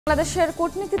বাংলাদেশের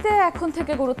কূটনীতিতে এখন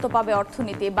থেকে গুরুত্ব পাবে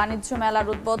অর্থনীতি। বাণিজ্য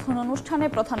মেলার উদ্বোধন অনুষ্ঠানে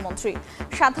প্রধানমন্ত্রী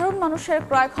সাধারণ মানুষের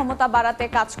ক্রয় ক্ষমতা বাড়াতে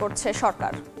কাজ করছে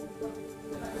সরকার।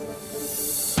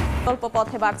 অল্প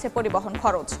পথে বাড়ছে পরিবহন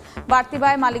খরচ, বাড়তি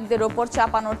ব্যয় মালিকদের ওপর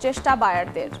চাপানোর চেষ্টা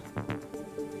বায়ারদের।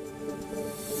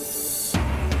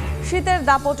 শীতের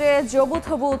দাপটে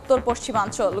জবুথবু উত্তর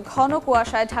পশ্চিমাঞ্চল, ঘন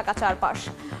কুয়াশায় ঢাকা চারপাশ।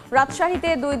 রাজশাহীতে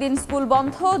 2 দিন স্কুল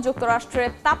বন্ধ।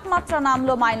 যুক্তরাষ্ট্রের তাপমাত্রা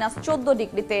নামলো -14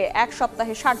 ডিগ্রিতে, এক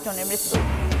সপ্তাহে 60 জনের মৃত্যু।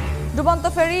 ডুবন্ত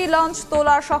ফেরি লঞ্চ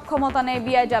তোলার সক্ষমতা নেই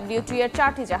BIWTA এর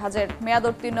 4টি জাহাজের।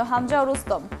 মেয়াদোত্তীর্ণ হামজা ও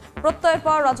রুস্তম প্রত্যয়ের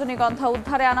পর রজনীগন্ধা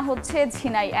উদ্ধারে আনা হচ্ছে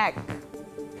ঝিনাই 1।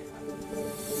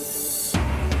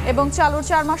 এবং চালুর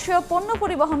 4 মাসেও পণ্য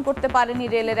পরিবহন করতে পারেনি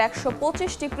রেলের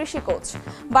 125টি কৃষি কোচ।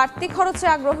 বাড়তি খরচে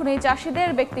আগ্রহ নেই চাষিদের,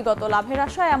 ব্যক্তিগত লাভের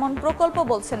আশায় এমন প্রকল্প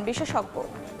বলছেন বিশেষজ্ঞ।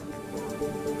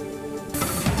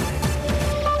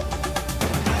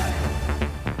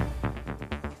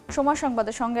 সময়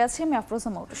সংবাদের সঙ্গে আছি আমি আফরোজা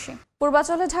মৌটুসী।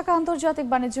 পূর্বাচলে ঢাকা আন্তর্জাতিক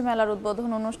বাণিজ্য মেলার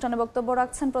উদ্বোধন অনুষ্ঠানে বক্তব্য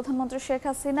রাখছেন প্রধানমন্ত্রী শেখ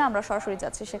হাসিনা। আমরা সরাসরি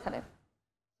যাচ্ছি সেখানে।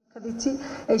 দিচ্ছি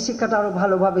এই শিক্ষাটা আরো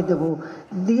ভালোভাবে দেব,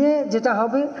 দিয়ে যেটা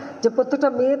হবে যে প্রত্যেকটা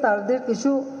মেয়ে তাদের কিছু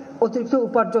অতিরিক্ত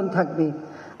উপার্জন থাকবে,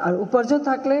 আর উপার্জন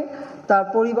থাকলে তার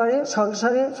পরিবারে,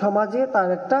 সংসারে, সমাজে তার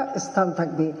একটা স্থান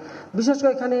থাকবে। বিশেষ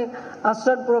করে এখানে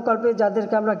আশ্রয় প্রকল্পে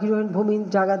যাদেরকে আমরা গৃহহীন ভূমিহীন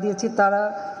জায়গা দিয়েছি তারা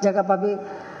জায়গা পাবে।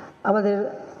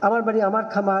 আমার বাড়ি আমার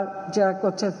খামার যারা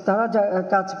করছে তারা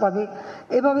কাজ পাবে।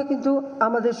 এভাবে কিন্তু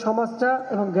আমাদের সমাজটা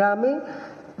এবং গ্রামে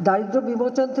দারিদ্র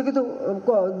বিমোচন থেকে তো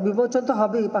বিমোচন তো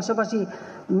হবেই, পাশাপাশি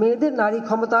মেয়েদের নারী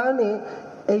ক্ষমতায়নে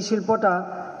এই শিল্পটা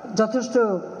যথেষ্ট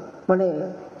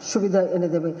সুবিধা এনে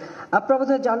দেবে। আপনারা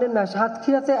বোধহয় জানেন না,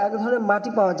 সাতক্ষীরাতে এক ধরনের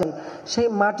মাটি পাওয়া যায়, সেই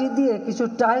মাটি দিয়ে কিছু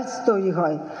টাইলস তৈরি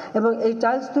হয় এবং এই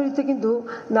টাইলস তৈরিতে কিন্তু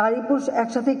নারী পুরুষ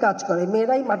একসাথেই কাজ করে।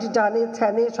 মেয়েরাই মাটিটা আনে,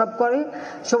 ছানে, সব করে,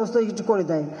 সমস্ত কিছু করে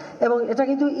দেয় এবং এটা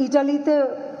কিন্তু ইটালিতে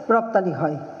রপ্তানি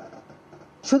হয়,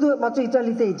 শুধুমাত্র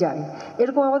ইটালিতেই যায়।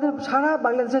 এরকম আমাদের সারা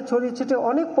বাংলাদেশের ছড়িয়ে ছিটে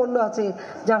অনেক পণ্য আছে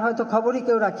যার হয়তো খবরই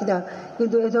কেউ রাখি না,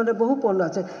 কিন্তু এই ধরনের বহু পণ্য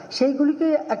আছে। সেইগুলিকে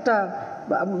একটা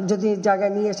যদি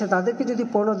জায়গায় নিয়ে এসে তাদেরকে যদি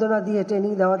প্রণোদনা দিয়ে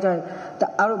ট্রেনিং দেওয়া যায় তা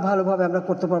আরও ভালোভাবে আমরা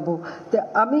করতে পারবো। তো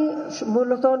আমি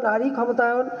মূলত নারী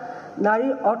ক্ষমতায়ন,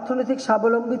 নারীর অর্থনৈতিক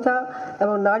স্বাবলম্বিতা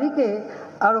এবং নারীকে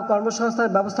আরও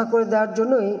কর্মসংস্থানের ব্যবস্থা করে দেওয়ার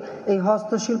জন্যই এই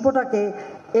হস্তশিল্পটাকে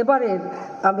এবারের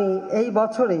আমি এই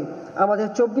বছরে আমাদের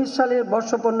 24 সালের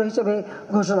বর্ষপণ্য হিসেবে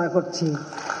ঘোষণা করছি।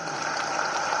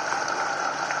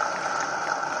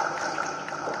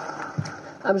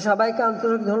 আমি সবাইকে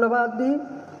আন্তরিক ধন্যবাদ দিই।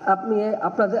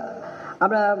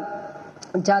 আমরা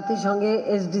জাতিসংঘে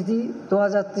SDG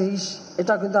 2030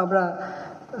 এটা কিন্তু আমরা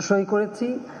সই করেছি,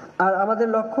 আর আমাদের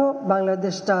লক্ষ্য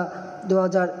বাংলাদেশটা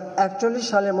 2041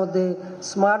 সালের মধ্যে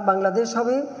স্মার্ট বাংলাদেশ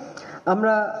হবে।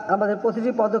 আমরা আমাদের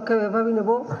প্রতিটি পদক্ষেপ এভাবেই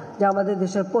নেব যে আমাদের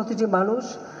দেশের প্রতিটি মানুষ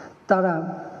তারা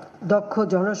দক্ষ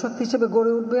জনশক্তি হিসেবে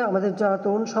গড়ে উঠবে। আমাদের যারা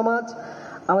তরুণ সমাজ,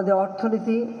 আমাদের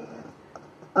অর্থনীতি,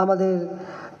 আমাদের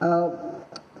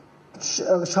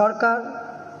সরকার,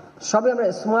 সবই আমরা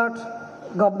smart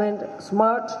government,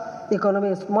 smart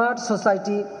economy, smart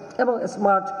society এবং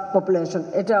স্মার্ট পপুলেশন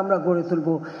এটা আমরা গড়ে তুলব।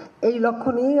 এই লক্ষ্য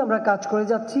নিয়েই আমরা কাজ করে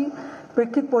যাচ্ছি।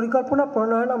 প্রেক্ষিত পরিকল্পনা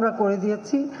প্রণয়ন আমরা করে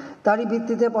দিয়েছি, তারই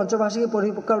ভিত্তিতে পঞ্চবার্ষিকী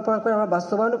পরিকল্পনা করে আমরা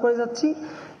বাস্তবায়ন করে যাচ্ছি।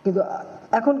 কিন্তু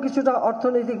এখন কিছুটা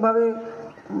অর্থনৈতিকভাবে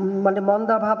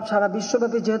মন্দাভাব সারা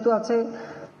বিশ্বব্যাপী যেহেতু আছে,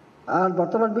 আর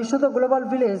বর্তমান বিশ্ব তো গ্লোবাল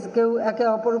ভিলেজ, কেউ একে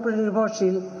অপর উপরে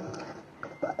নির্ভরশীল।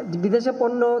 বিদেশে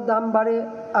পণ্য দাম বাড়ে,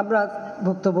 আমরা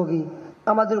ভুক্তভোগী,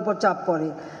 আমাদের উপর চাপ পড়ে।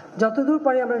 যতদূর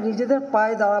পারি আমরা নিজেদের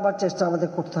পায়ে দাঁড়াবার চেষ্টা আমাদের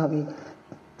করতে হবে।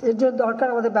 এর জন্য দরকার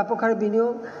আমাদের ব্যাপক হারে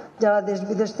বিনিয়োগ। যারা দেশ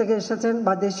বিদেশ থেকে এসেছেন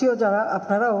বা দেশীয় যারা,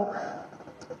 আপনারাও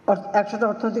 100টা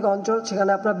অর্থনৈতিক অঞ্চল,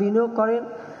 সেখানে আপনারা বিনিয়োগ করেন,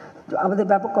 আমাদের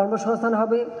ব্যাপক কর্মসংস্থান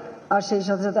হবে, আর সেই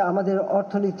সাথে সাথে আমাদের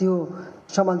অর্থনীতিও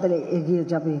সমান্তরালে এগিয়ে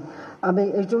যাবে। আমি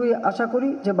এইটুকুই আশা করি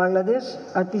যে বাংলাদেশ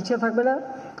আর পিছিয়ে থাকবে না।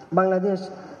 বাংলাদেশ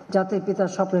জাতির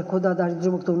পিতার স্বপ্নের ক্ষুধা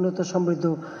দারিদ্র্যমুক্ত উন্নত সমৃদ্ধ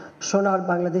সোনার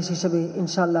বাংলাদেশ হিসেবে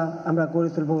ইনশাল্লাহ আমরা গড়ে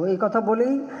তুলব। এই কথা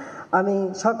বলেই আমি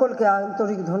সকলকে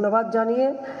আন্তরিক ধন্যবাদ জানিয়ে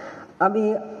আমি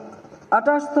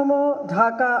 28তম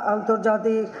ঢাকা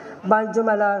আন্তর্জাতিক বাণিজ্য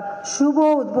মেলার শুভ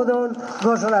উদ্বোধন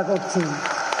ঘোষণা করছি।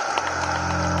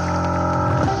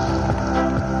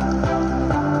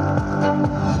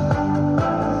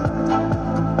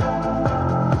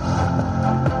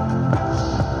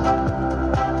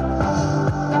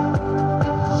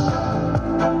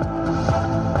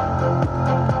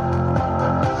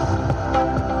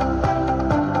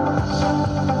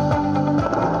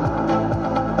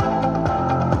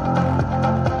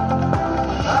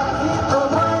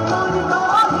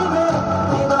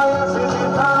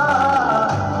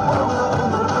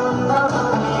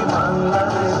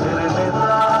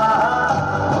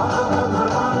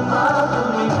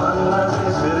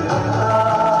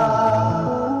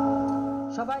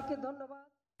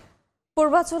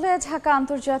 পূর্বাঞ্চলে ঢাকা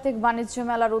আন্তর্জাতিক বাণিজ্য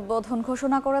মেলার উদ্বোধন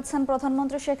ঘোষণা করেছেন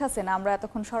প্রধানমন্ত্রী শেখ হাসিনা। আমরা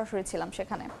এতক্ষণ সরাসরি ছিলাম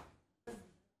সেখানে।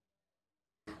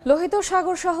 লোহিত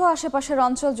সাগর সহ আশেপাশের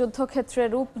অঞ্চল যুদ্ধক্ষেত্রে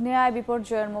রূপ নেয়ায়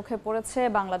বিপর্যয়ের মুখে পড়েছে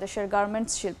বাংলাদেশের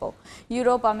গার্মেন্টস শিল্প।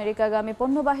 ইউরোপ আমেরিকাগামী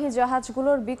পণ্যবাহী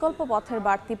জাহাজগুলোর বিকল্প পথের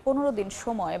বাড়তি 15 দিন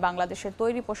সময় বাংলাদেশের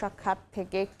তৈরি পোশাক খাত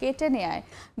থেকে কেটে নেয়ায়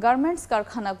গার্মেন্টস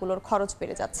কারখানাগুলোর খরচ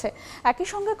বেড়ে যাচ্ছে। একই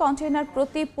সঙ্গে কন্টেইনার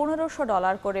প্রতি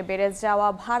 $1500 করে বেড়ে যাওয়া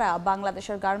ভাড়া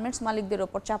বাংলাদেশের গার্মেন্টস মালিকদের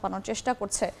ওপর চাপানোর চেষ্টা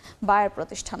করছে বায়ার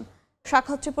প্রতিষ্ঠান।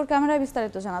 সাক্ষাৎ ত্রিপুর ক্যামেরায়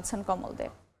বিস্তারিত জানাচ্ছেন কমল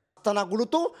দেব।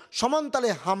 আস্তানাগুলোতেও সমান্তালে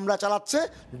হামলা চালাচ্ছে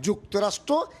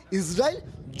যুক্তরাষ্ট্র ইসরায়েল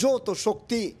যৌথ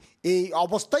শক্তি। এই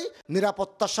অবস্থায়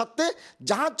নিরাপত্তার সাথে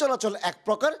জাহাজ চলাচল এক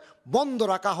প্রকার বন্ধ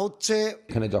রাখা হচ্ছে।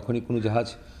 এখানে যখনই কোনো জাহাজ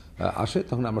আসে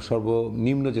তখন আমরা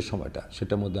সর্বনিম্ন যে সময়টা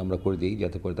সেটার মধ্যে আমরা করে দিই,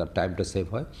 যাতে করে তার টাইমটা সেভ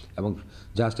হয় এবং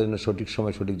জাহাজটা যেন সঠিক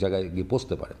সময় সঠিক জায়গায় গিয়ে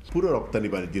পৌঁছতে পারে। পুরো রপ্তানি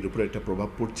বাণিজ্যের উপরে একটা প্রভাব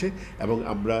পড়ছে এবং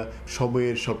আমরা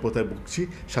সময়ের স্বল্পতায় ভুগছি,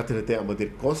 সাথে সাথে আমাদের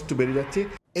কস্ট বেড়ে যাচ্ছে।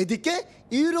 এদিকে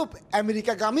ইউরোপ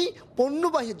আমেরিকাগামী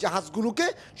পণ্যবাহী জাহাজগুলোকে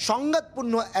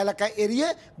সংঘাতপূর্ণ এলাকা এড়িয়ে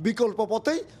বিকল্প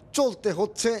পথেই চলতে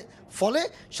হচ্ছে। ফলে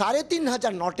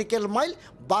 3500 নটিক্যাল মাইল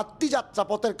বাড়তি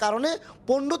যাত্রাপথের কারণে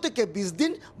 15 থেকে 20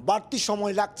 দিন বাড়তি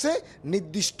সময় লাগছে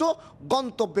নির্দিষ্ট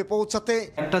গন্তব্যে পৌঁছাতে।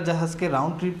 একটা জাহাজকে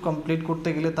রাউন্ড ট্রিপ কমপ্লিট করতে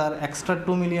গেলে তার এক্সট্রা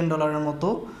 $2 মিলিয়ন মতো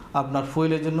আপনার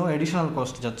ফুয়েলের জন্য এডিশনাল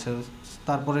কস্ট যাচ্ছে।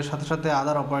 তারপরে সাথে সাথে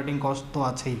আদার অপারেটিং কস্ট তো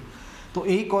আছেই। তো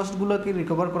এই কস্টগুলোকে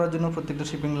রিকভার করার জন্য প্রত্যেকটা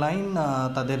শিপিং লাইন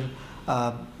তাদের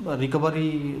রিকভারি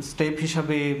স্টেপ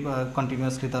হিসাবে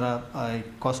কন্টিনিউয়াসলি তারা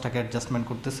কস্টটাকে অ্যাডজাস্টমেন্ট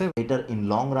করতেছে। এটার ইন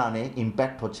লং রানে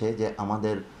ইম্প্যাক্ট হচ্ছে যে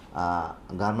আমাদের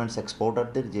গার্মেন্টস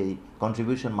এক্সপোর্টারদের যেই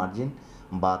কন্ট্রিবিউশন মার্জিন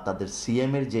বা তাদের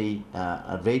সিএমের যেই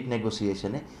রেট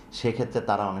নেগোসিয়েশনে, সেক্ষেত্রে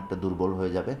তারা অনেকটা দুর্বল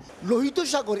হয়ে যাবে। লোহিত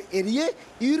সাগর এড়িয়ে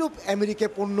ইউরোপ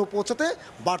আমেরিকায় পণ্য পৌঁছাতে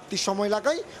বাড়তি সময়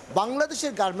লাগায়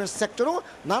বাংলাদেশের গার্মেন্টস সেক্টরও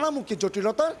নানামুখী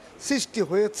জটিলতার সৃষ্টি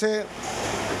হয়েছে।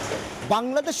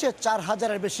 বাংলাদেশের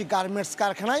 4000-এর বেশি গার্মেন্টস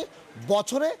কারখানায়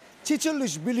বছরে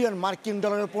 46 বিলিয়ন মার্কিন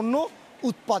ডলারের পণ্য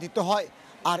উৎপাদিত হয়,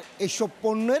 আর এসব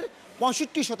পণ্যের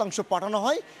 65% পাঠানো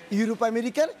হয় ইউরোপ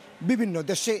আমেরিকার বিভিন্ন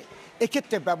দেশে।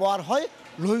 এক্ষেত্রে ব্যবহার হয়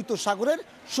লোহিত সাগরের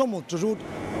সমুদ্র রুট।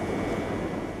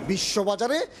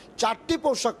 বিশ্ববাজারে 4টি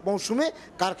পোশাক মৌসুমে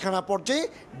কারখানা পর্যায়ে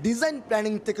ডিজাইন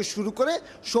প্ল্যানিং থেকে শুরু করে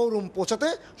শোরুম পৌঁছাতে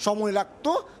সময় লাগত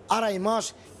 2.5 মাস,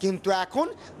 কিন্তু এখন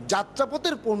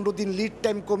যাত্রাপথের 15 দিন লিড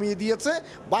টাইম কমিয়ে দিয়েছে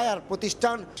বায়ার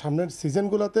প্রতিষ্ঠান। সামনের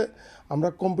সিজনগুলোতে আমরা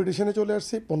কম্পিটিশনে চলে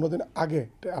আসছি 15 দিন আগে।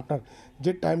 আপনার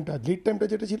যে টাইমটা লিড টাইমটা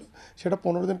যেটা ছিল সেটা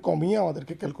 15 দিন কমিয়ে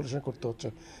আমাদেরকে ক্যালকুলেশন করতে হচ্ছে।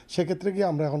 সেক্ষেত্রে গিয়ে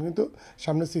আমরা এখন কিন্তু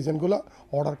সামনের সিজনগুলো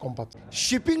অর্ডার কম পাচ্ছি।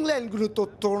 শিপিং লাইনগুলোর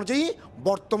তথ্য অনুযায়ী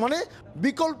বর্তমানে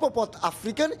বিকল্প পথ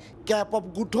African cap of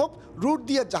good hope root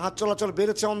দিয়ে জাহাজ চলাচল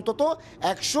বেড়েছে অন্তত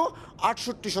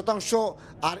 168%,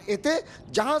 আর এতে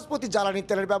জাহাজ প্রতি জ্বালানি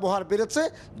তেলের ব্যবহার বেড়েছে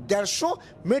 150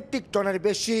 মেট্রিক টনের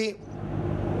বেশি।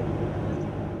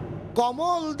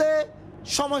 কমল দে,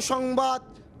 সময় সংবাদ,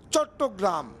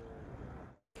 চট্টগ্রাম।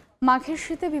 মাঘের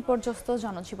শীতে বিপর্যস্ত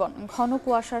জনজীবন। ঘন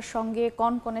কুয়াশার সঙ্গে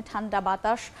কনকনে ঠান্ডা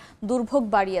বাতাস দুর্ভোগ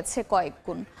বাড়িয়েছে কয়েক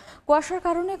গুণ। কুয়াশার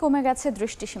কারণে কমে গেছে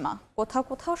দৃষ্টিসীমা। কোথাও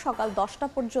কোথাও সকাল 10টা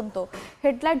পর্যন্ত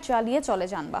হেডলাইট জ্বালিয়ে চলে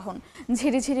যানবাহন।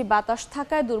 ঝিরিঝিরি বাতাস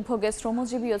থাকায় দুর্ভোগে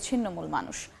শ্রমজীবী ও ছিন্নমূল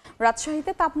মানুষ।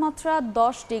 রাজশাহীতে তাপমাত্রা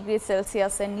 10 ডিগ্রি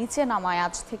সেলসিয়াসের নিচে নামায়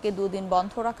আজ থেকে 2 দিন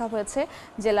বন্ধ রাখা হয়েছে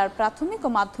জেলার প্রাথমিক ও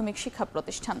মাধ্যমিক শিক্ষা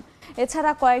প্রতিষ্ঠান।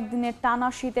 এছাড়া কয়েকদিনের টানা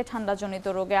শীতে ঠান্ডাজনিত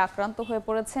রোগে আক্রান্ত হয়ে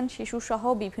পড়েছেন শিশুসহ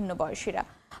বিভিন্ন বয়সীরা।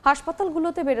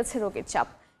 হাসপাতালগুলোতে বেড়েছে রোগীর চাপ।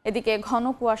 এদিকে ঘন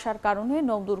কুয়াশার কারণে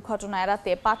নৌ দুর্ঘটনা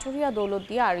এড়াতে পাটুরিয়া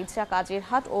দৌলতদিয়া আরিচা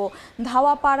কাজিরহাট ও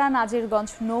ধাওয়াপাড়া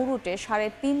নাজিরগঞ্জ নৌ রুটে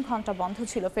 3.5 ঘন্টা বন্ধ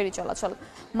ছিল ফেরি চলাচল।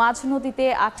 মাঝ নদীতে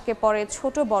আটকে পড়ে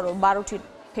ছোট বড় 12টি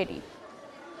ফেরি।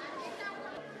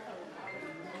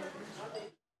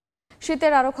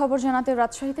 শীতের আরো খবর জানাতে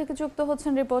রাজশাহী থেকে যুক্ত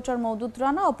হচ্ছেন রিপোর্টার মওদুদ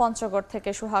রানা ও পঞ্চগড় থেকে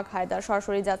সোহাগ হায়দার।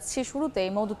 সরাসরি যাচ্ছি শুরুতেই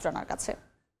মওদুদ রানার কাছে।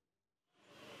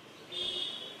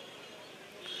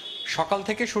 সকাল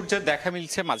থেকে সূর্যের দেখা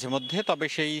মিলছে মাঝে মধ্যে, তবে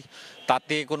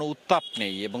তাতে কোনো উত্তাপ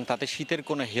নেই এবং তাতে শীতের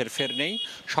কোনো হেরফের নেই।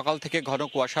 সকাল থেকে ঘন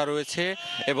কুয়াশা রয়েছে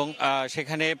এবং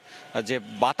সেখানে যে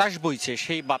বাতাস বইছে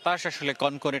সেই বাতাস আসলে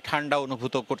কনকনে ঠান্ডা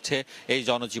অনুভূত করছে এই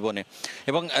জনজীবনে।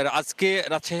 এবং আজকে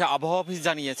রাজশাহী আবহাওয়া অফিস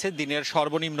জানিয়েছে দিনের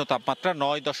সর্বনিম্ন তাপমাত্রা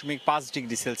 9.5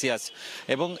 ডিগ্রি সেলসিয়াস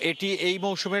এবং এটি এই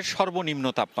মৌসুমের সর্বনিম্ন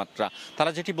তাপমাত্রা।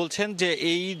 তারা যেটি বলছেন যে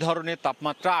এই ধরনের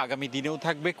তাপমাত্রা আগামী দিনেও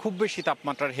থাকবে, খুব বেশি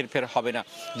তাপমাত্রার হেরফের হবে না,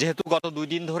 যেহেতু যেহেতু গত 2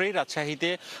 দিন ধরেই রাজশাহীতে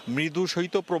মৃদু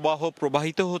শৈত্যপ্রবাহ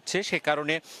প্রবাহিত হচ্ছে, সে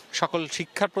কারণে সকল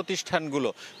শিক্ষা প্রতিষ্ঠানগুলো,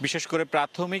 বিশেষ করে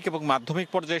প্রাথমিক এবং মাধ্যমিক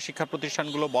পর্যায়ের শিক্ষা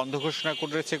প্রতিষ্ঠানগুলো বন্ধ ঘোষণা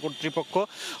করেছে কর্তৃপক্ষ।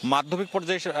 মাধ্যমিক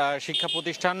পর্যায়ের শিক্ষা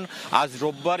প্রতিষ্ঠান আজ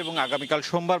রোববার এবং আগামীকাল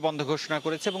সোমবার বন্ধ ঘোষণা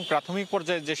করেছে এবং প্রাথমিক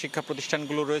পর্যায়ের যে শিক্ষা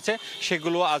প্রতিষ্ঠানগুলো রয়েছে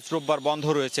সেগুলো আজ রোববার বন্ধ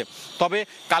রয়েছে। তবে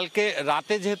কালকে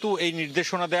রাতে যেহেতু এই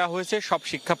নির্দেশনা দেওয়া হয়েছে, সব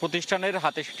শিক্ষা প্রতিষ্ঠানের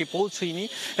হাতে সেটি পৌঁছয়নি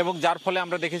এবং যার ফলে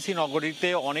আমরা দেখেছি নগরীতে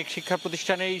অনেক শিক্ষা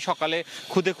প্রতিষ্ঠানেই সকালে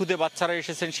খুদে খুদে বাচ্চারা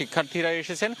এসেছেন, শিক্ষার্থীরা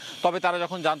এসেছেন। তবে তারা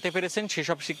যখন জানতে পেরেছেন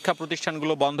সেসব শিক্ষা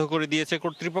প্রতিষ্ঠানগুলো বন্ধ করে দিয়েছে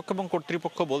কর্তৃপক্ষ এবং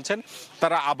কর্তৃপক্ষ বলছেন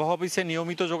তারা আবহাওয়া অফিসে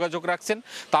নিয়মিত যোগাযোগ রাখছেন।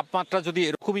 তাপমাত্রা যদি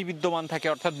এরকমই বিদ্যমান থাকে,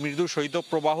 অর্থাৎ মৃদু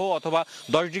শৈত্যপ্রবাহ অথবা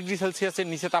 10 ডিগ্রি সেলসিয়াসের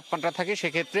নিচে তাপমাত্রা থাকে,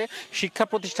 সেক্ষেত্রে শিক্ষা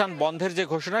প্রতিষ্ঠান বন্ধের যে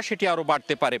ঘোষণা সেটি আরও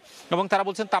বাড়তে পারে এবং তারা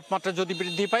বলছেন তাপমাত্রা যদি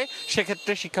বৃদ্ধি পায়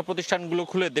সেক্ষেত্রে শিক্ষা প্রতিষ্ঠানগুলো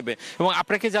খুলে দেবে। এবং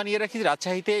আপনাকে জানিয়ে রাখি,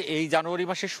 রাজশাহীতে এই জানুয়ারি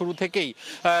মাসের শুরু থেকেই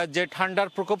যে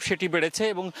ঠান্ডার প্রকোপ সেটি বেড়েছে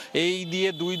এবং এই দিয়ে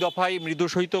 2 দফায় মৃদু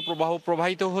শৈত্যপ্রবাহ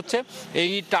প্রবাহিত হচ্ছে।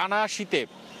 এই টানা শীতে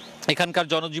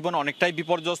এখানকার জনজীবন অনেকটাই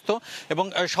বিপর্যস্ত এবং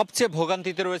সবচেয়ে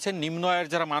ভোগান্তিতে রয়েছেন নিম্ন আয়ের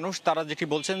যারা মানুষ। তারা যেটি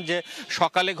বলছেন যে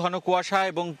সকালে ঘন কুয়াশা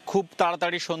এবং খুব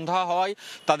তাড়াতাড়ি সন্ধ্যা হওয়ায়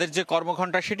তাদের যে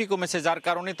কর্মঘণ্টা সেটি কমেছে, যার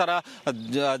কারণে তারা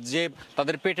যে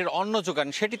তাদের পেটের অন্ন যোগান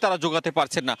সেটি তারা যোগাতে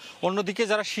পারছেন না। অন্যদিকে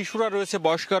যারা শিশুরা রয়েছে,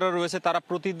 বয়স্করা রয়েছে, তারা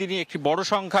প্রতিদিনই একটি বড়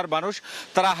সংখ্যার মানুষ,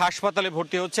 তারা হাসপাতালে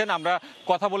ভর্তি হচ্ছেন। আমরা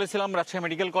কথা বলেছিলাম রাজশাহী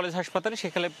মেডিকেল কলেজ হাসপাতালে,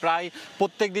 সেখানে প্রায়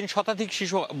প্রত্যেক দিন শতাধিক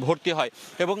শিশু ভর্তি হয়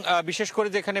এবং বিশেষ করে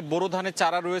যেখানে বোরো ধানের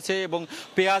চারা রয়েছে এবং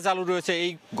পেঁয়াজ আলু রয়েছে,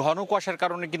 এই ঘন কুয়াশার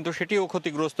কারণে কিন্তু সেটিও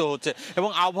ক্ষতিগ্রস্ত হচ্ছে এবং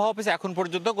আবহাওয়া অফিস এখন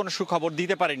পর্যন্ত কোনো সুখবর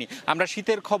দিতে পারেনি। আমরা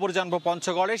শীতের খবর জানবো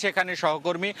পঞ্চগড়ে, সেখানে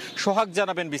সহকর্মী সোহাগ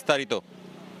জানাবেন বিস্তারিত।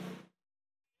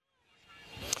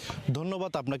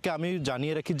 ধন্যবাদ আপনাকে। আমি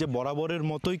জানিয়ে রাখি যে বরাবরের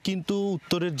মতোই কিন্তু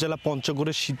উত্তরের জেলা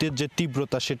পঞ্চগড়ের শীতের যে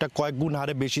তীব্রতা সেটা কয়েক গুণ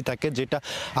হারে বেশি থাকে, যেটা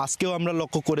আজকেও আমরা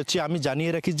লক্ষ্য করেছি। আমি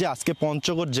জানিয়ে রাখি যে আজকে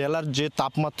পঞ্চগড় জেলার যে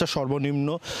তাপমাত্রা সর্বনিম্ন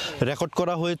রেকর্ড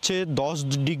করা হয়েছে 10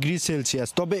 ডিগ্রি সেলসিয়াস।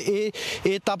 তবে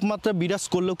এই তাপমাত্রা বিরাজ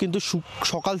করলেও কিন্তু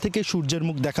সকাল থেকে সূর্যের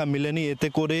মুখ দেখা মেলেনি। এতে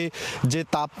করে যে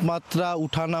তাপমাত্রা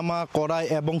উঠানামা করায়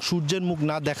এবং সূর্যের মুখ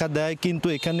না দেখা দেয় কিন্তু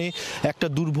এখানে একটা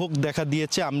দুর্ভোগ দেখা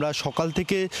দিয়েছে। আমরা সকাল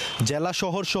থেকে জেলা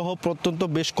শহর সহ প্রত্যন্ত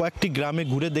বেশ কয়েকটি গ্রামে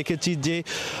ঘুরে দেখেছি যে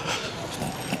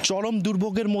চরম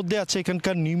দুর্ভোগের মধ্যে আছে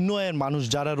এখানকার নিম্ন আয়ের মানুষ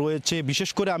যারা রয়েছে। বিশেষ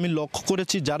করে আমি লক্ষ্য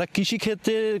করেছি যারা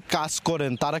কৃষিক্ষেত্রে কাজ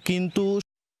করেন তারা কিন্তু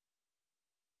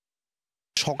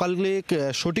সকালে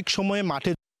সঠিক সময়ে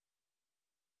মাঠে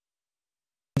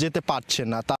যেতে পারছে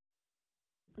না।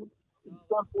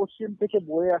 উত্তর পশ্চিম থেকে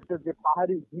বয়ে আসছে যে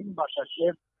পাহাড়ি হিম বাতাস,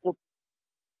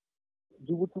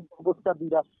 যুবতী অবস্থা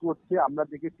বিরাজ করছে। আমরা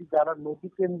দেখেছি যারা নদী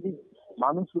কেন্দ্রিক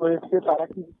মানুষ রয়েছে তারা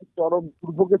কিন্তু চরম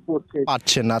দুর্ভোগে পড়ছে,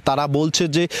 পারছে না। তারা বলছে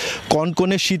যে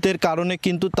কনকনে শীতের কারণে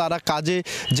কিন্তু তারা কাজে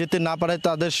যেতে না পারে,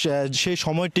 তাদের সেই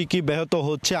সময়টিকে ব্যাহত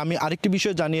হচ্ছে। আমি আরেকটি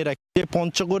বিষয় জানিয়ে রাখি যে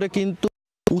পঞ্চগড়ে কিন্তু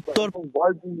উত্তর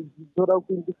বৃদ্ধরাও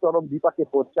কিন্তু চরম বিপাকে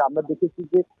পড়ছে। আমরা দেখেছি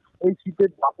যে এই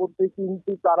শীতের দাপটে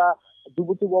কিন্তু তারা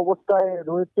যুবতী অবস্থায়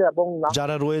রয়েছে এবং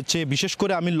যারা রয়েছে বিশেষ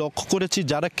করে আমি লক্ষ্য করেছি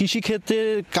যারা কৃষিক্ষেত্রে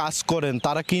কাজ করেন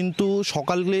তারা কিন্তু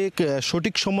সকালে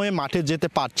সঠিক সময়ে মাঠে যেতে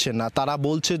পারছে না। তারা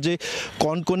বলছে যে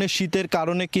কনকনে শীতের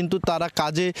কারণে কিন্তু তারা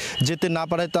কাজে যেতে না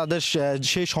পারে, তাদের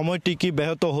সেই সময়টিকে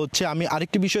ব্যাহত হচ্ছে। আমি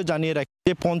আরেকটি বিষয় জানিয়ে রাখি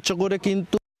যে পঞ্চগড়ে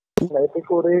কিন্তু এতে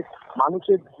করে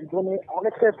মানুষের জীবনে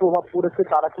অনেকটাই প্রভাব পড়েছে।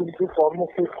 তারা কিন্তু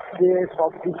কর্মক্ষেত্রে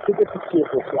সব দিক থেকে পিছিয়ে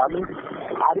পড়ছে। আমি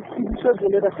আরেকটি বিষয়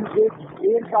বলে রাখি যে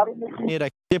এর কারণে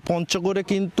পঞ্চগড়ে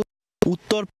কিন্তু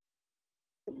উত্তর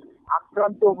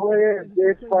আক্রান্ত হয়ে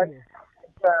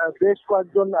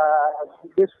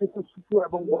বেশ কিছু শিশু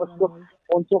এবং বয়স্ক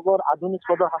পঞ্চগড় আধুনিক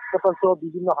সদর হাসপাতাল সহ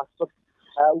বিভিন্ন হাসপাতাল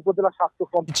উপজেলা স্বাস্থ্য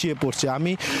পিছিয়ে পড়ছে।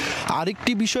 আমি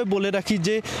আরেকটি বিষয় বলে রাখি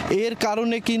যে এর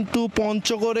কারণে কিন্তু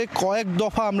পঞ্চগড়ে কয়েক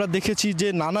দফা আমরা দেখেছি যে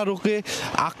নানা রোগে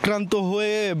আক্রান্ত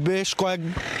হয়ে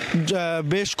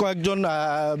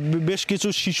বেশ কিছু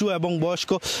শিশু এবং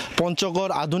বয়স্ক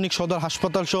পঞ্চগড় আধুনিক সদর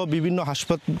হাসপাতাল সহ বিভিন্ন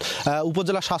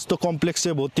উপজেলা স্বাস্থ্য কমপ্লেক্সে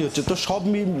ভর্তি হচ্ছে। তো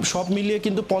সব মিলিয়ে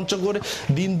কিন্তু পঞ্চগড়ে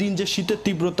দিন দিন যে শীতের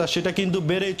তীব্রতা সেটা কিন্তু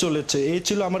বেড়েই চলেছে। এই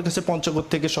ছিল আমার কাছে পঞ্চগড়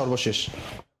থেকে সর্বশেষ।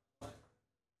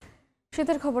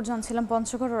 শীতের খবর জানছিলাম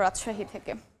পঞ্চগড় ও রাজশাহী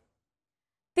থেকে।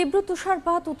 তীব্র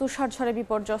তুষারপাত ও তুষারঝড়ে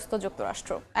বিপর্যস্ত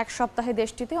যুক্তরাষ্ট্র। এক সপ্তাহে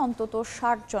দেশটিতে অন্তত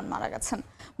 60 জন মারা গেছেন।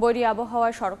 বৈরী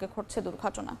আবহাওয়ায় সড়কে ঘটছে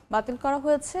দুর্ঘটনা। বাতিল করা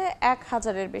হয়েছে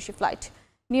 1000-এর বেশি ফ্লাইট।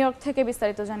 নিউ ইয়র্ক থেকে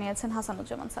বিস্তারিত জানিয়েছেন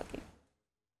হাসানুজ্জামান সাকি।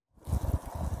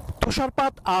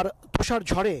 তুষারপাত আর তুষার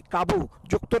ঝড়ে কাবু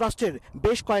যুক্তরাষ্ট্রের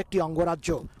বেশ কয়েকটি অঙ্গরাজ্য।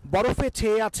 বরফে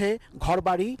ছেয়ে আছে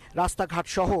ঘরবাড়ি, রাস্তাঘাট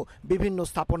সহ বিভিন্ন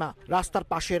স্থাপনা। রাস্তার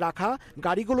পাশে রাখা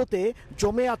গাড়িগুলোতে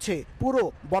জমে আছে পুরো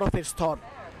বরফের স্তর।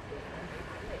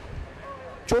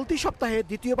 চলতি সপ্তাহে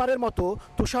দ্বিতীয়বারের মতো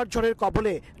তুষারঝড়ের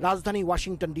কবলে রাজধানী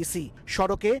ওয়াশিংটন ডিসি।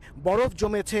 সড়কে বরফ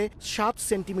জমেছে 7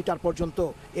 সেন্টিমিটার পর্যন্ত।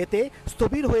 এতে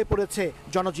স্থবির হয়ে পড়েছে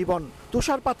জনজীবন।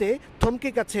 তুষারপাতে থমকে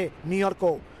গেছে নিউ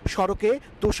ইয়র্কও। সড়কে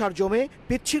তুষার জমে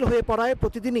পিচ্ছিল হয়ে পড়ায়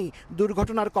প্রতিদিনই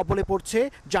দুর্ঘটনার কবলে পড়ছে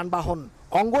যানবাহন।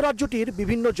 অঙ্গরাজ্যটির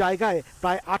বিভিন্ন জায়গায়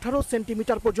প্রায় 18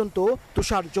 সেন্টিমিটার পর্যন্ত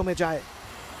তুষার জমে যায়।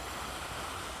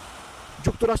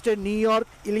 যুক্তরাষ্ট্রের new York,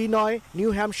 Illinois, new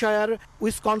Hampshire,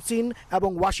 Wisconsin এবং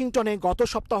ওয়াশিংটনে গত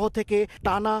সপ্তাহ থেকে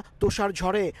টানা তুষার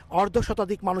ঝড়ে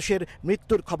অর্ধশতাধিক মানুষের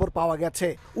মৃত্যুর খবর পাওয়া গেছে।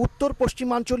 উত্তর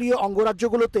পশ্চিমাঞ্চলীয়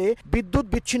অঙ্গরাজ্যগুলোতে বিদ্যুৎ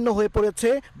বিচ্ছিন্ন হয়ে পড়েছে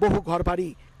বহু ঘরবাড়ি।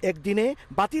 একদিনে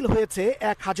বাতিল হয়েছে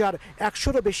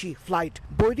 1100-এরও বেশি ফ্লাইট।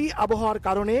 বৈরী আবহাওয়ার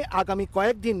কারণে আগামী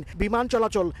কয়েকদিন বিমান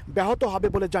চলাচল ব্যাহত হবে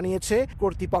বলে জানিয়েছে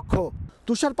কর্তৃপক্ষ।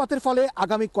 তুষারপাতের ফলে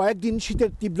আগামী কয়েকদিন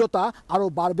শীতের তীব্রতা আরও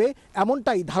বাড়বে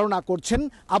এমনটাই ধারণা করছেন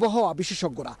আবহাওয়া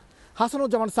বিশেষজ্ঞরা।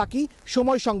 হাসানুজ্জামান সাকি,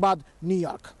 সময় সংবাদ, নিউ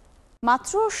ইয়র্ক।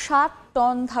 মাত্র 60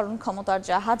 টন ধারণ ক্ষমতার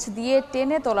জাহাজ দিয়ে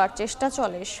টেনে তোলার চেষ্টা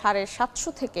চলে 750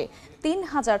 থেকে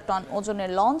 3000 টন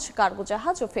ওজনের লঞ্চ, কার্গো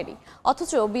জাহাজ ও ফেরি।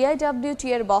 অথচ BIWTA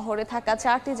এর বহরে থাকা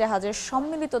 4টি জাহাজের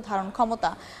সম্মিলিত ধারণ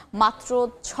ক্ষমতা মাত্র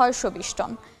 620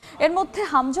 টন। এর মধ্যে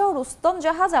হামজা ও রুস্তম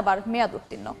জাহাজ আবার মেয়াদ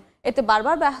উত্তীর্ণ। এতে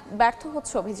বারবার ব্যর্থ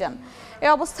হচ্ছে অভিযান। এ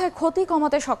অবস্থায় ক্ষতি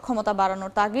কমাতে সক্ষমতা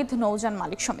বাড়ানোর তাগিদ নৌযান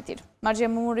মালিক সমিতির। মার্জিয়া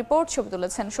মুমুর রিপোর্ট, ছবি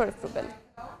তুলেছেন শরীফ রুবেল।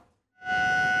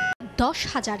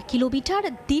 10,000 কিলোমিটার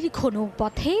দীর্ঘ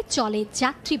নৌপথে চলে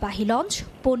যাত্রীবাহী লঞ্চ,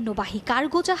 পণ্যবাহী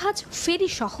কার্গো জাহাজ, ফেরি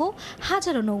সহ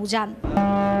হাজারো নৌযান।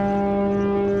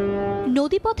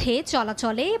 নদীপথে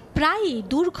চলাচলে প্রায়ই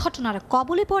দুর্ঘটনার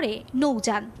কবলে পড়ে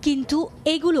নৌযান, কিন্তু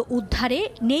এগুলো উদ্ধারে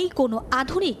নেই কোনো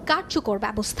আধুনিক কার্যকর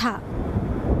ব্যবস্থা।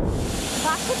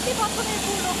 62 বছরের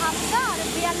পুরনো হামজা আর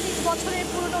 42 বছরের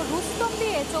পুরনো রুস্তম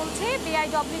দিয়ে চলছে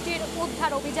BIWTAর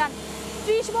উদ্ধার অভিযান।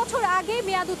 30 বছর আগে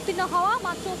মেয়াদ উত্তীর্ণ হওয়া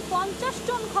মাত্র 50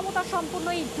 টন ক্ষমতা সম্পন্ন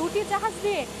এই দুটি জাহাজ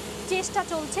দিয়ে চেষ্টা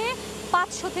চলছে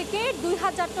 500 থেকে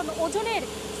 2000 টন ওজনের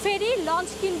ফেরি, লঞ্চ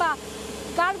কিংবা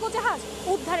কার্গো জাহাজ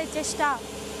উদ্ধারের চেষ্টা।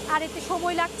 আর এতে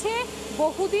সময় লাগছে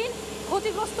বহুদিন,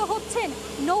 ক্ষতিগ্রস্ত হচ্ছেন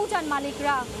নৌযান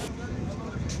মালিকরা।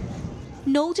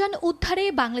 নৌযান উদ্ধারে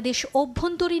বাংলাদেশ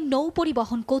অভ্যন্তরীণ নৌ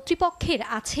পরিবহন কর্তৃপক্ষের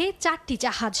আছে 4টি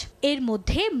জাহাজ। এর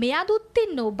মধ্যে মেয়াদ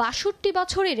উত্তীর্ণ 62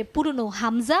 বছরের পুরনো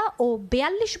হামজা ও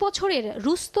 42 বছরের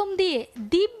রুস্তম দিয়ে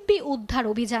দিব্যি উদ্ধার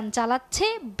অভিযান চালাচ্ছে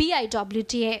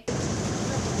BIWTA।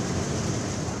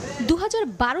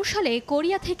 2012 সালে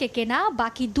কোরিয়া থেকে কেনা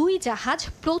বাকি 2 জাহাজ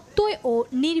প্রত্যয় ও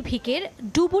নির্ভীকের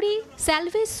ডুবুরি,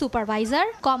 salvage supervisor,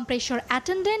 compressor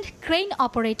attendant, crane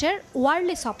operator,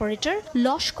 wireless operator,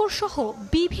 Laskar সহ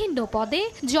বিভিন্ন পদে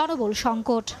জনবল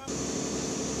সংকট।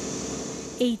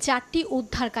 এই 4টি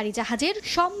উদ্ধারকারী জাহাজের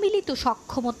সম্মিলিত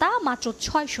সক্ষমতা মাত্র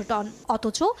 600 টন।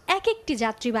 অথচ এক একটি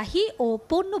যাত্রীবাহী ও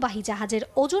পণ্যবাহী জাহাজের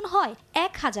ওজন হয়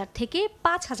 1000 থেকে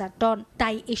 5000 টন।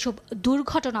 তাই এসব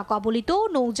দুর্ঘটনা কবলিত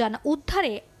নৌযান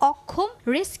উদ্ধারে অক্ষম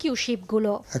রেস্কিউ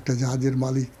শিপগুলো। একটা জাহাজের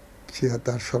মালিক সে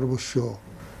তার সর্বস্ব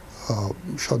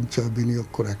সঞ্চয় বিনিয়োগ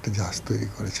করে একটা জাহাজ তৈরি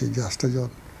করে, সেই জাহাজটা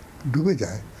যখন ডুবে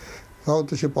যায় তখন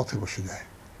তো সে পথে বসে যায়।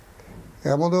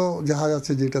 এমনও জাহাজ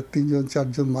আছে যেটা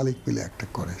 3-4জন মালিক মিলে একটা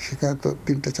করে, সেখানে তো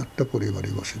 3-4টা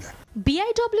পরিবারই বসে যায়।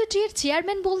 BIWTA এর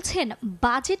চেয়ারম্যান বলছেন,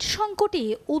 বাজেট সংকটে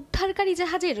উদ্ধারকারী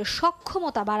জাহাজের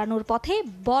সক্ষমতা বাড়ানোর পথে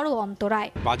বড় অন্তরায়।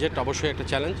 বাজেট অবশ্যই একটা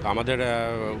চ্যালেঞ্জ। আমাদের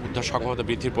উদ্ধার সক্ষমতা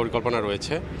বৃদ্ধির পরিকল্পনা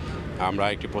রয়েছে। আমরা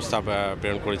একটি প্রস্তাব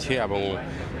প্রেরণ করেছি এবং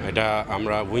এটা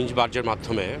আমরা উইঞ্জ বার্জের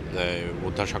মাধ্যমে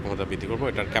উদ্ধার সক্ষমতা বৃদ্ধি করব।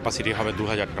 এটার ক্যাপাসিটি হবে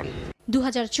 2000 টন।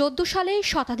 2014 সালে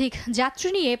শতাধিক যাত্রী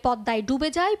নিয়ে পদ্মায় ডুবে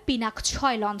যায় পিনাক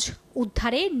 6 লঞ্চ।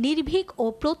 উদ্ধারে নির্ভীক ও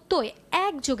প্রত্যয়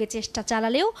একযোগে চেষ্টা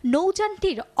চালালেও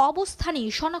নৌযানটির অবস্থানই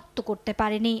শনাক্ত করতে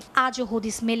পারেনি। আজও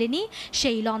হদিস মেলেনি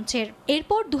সেই লঞ্চের।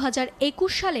 এরপর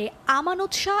 2021 সালে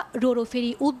আমানত শাহ রোরো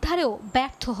ফেরি উদ্ধারেও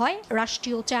ব্যর্থ হয়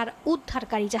রাষ্ট্রীয় 4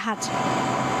 উদ্ধারকারী জাহাজ।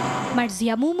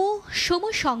 মার্জিয়া মুমু,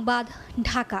 সময় সংবাদ,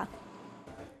 ঢাকা।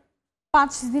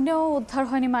 5 দিনেও উদ্ধার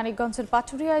হয়নি মানিকগঞ্জের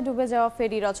পাটুরিয়ায় ডুবে যাওয়া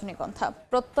ফেরি রজনীগন্ধা।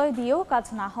 প্রত্যয় দিয়েও কাজ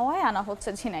না হওয়ায় আনা হচ্ছে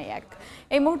ঝিনাই 1।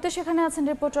 এই মুহূর্তে সেখানে আছেন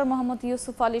রিপোর্টার মোহাম্মদ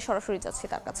ইউসুফ আলী, সরাসরি যাচ্ছি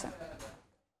তার কাছে।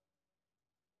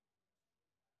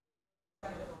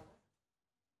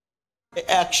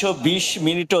 120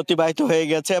 মিনিট অতিবাহিত হয়ে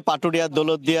গেছে। পাটুরিয়া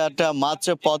দৌলতদিয়াটা মাছ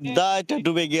পদ্মা এটা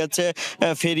ডুবে গিয়েছে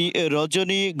ফেরি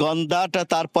রজনীগন্ধাটা,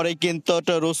 তারপরে কিন্তু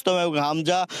রুস্তম এবং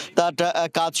হামজা তার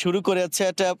কাজ শুরু করেছে।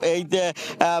 এই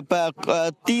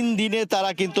 3 দিনে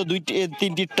তারা কিন্তু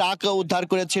 3টি ট্রাক উদ্ধার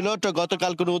করেছিল।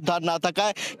 গতকাল কোনো উদ্ধার না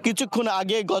থাকায় কিছুক্ষণ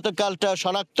আগে গতকালটা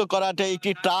শনাক্ত করাটা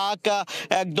একটি ট্রাক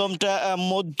একদম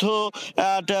মধ্য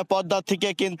পদ্মা থেকে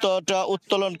কিন্তু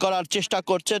উত্তোলন করার চেষ্টা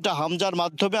করছে। এটা হামজার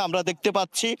মাধ্যমে আমরা দেখতে দেখতে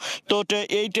পাচ্ছি। তো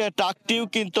এই ট্রাকটিও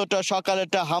কিন্তু সকালে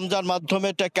হামজার মাধ্যমে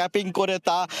ক্যাপিং করে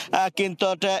তা কিন্তু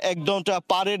একদম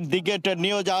পাড়ের দিকে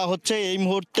নিয়ে যাওয়া হচ্ছে এই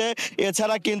মুহূর্তে।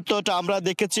 এছাড়া কিন্তু আমরা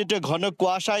দেখেছি ঘন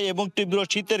কুয়াশায় এবং তীব্র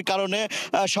শীতের কারণে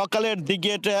সকালের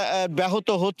দিকে ব্যাহত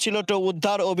হচ্ছিল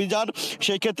উদ্ধার অভিযান।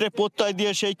 সেই ক্ষেত্রে প্রত্যয়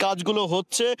দিয়ে সেই কাজগুলো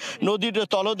হচ্ছে। নদীর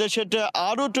তলদেশে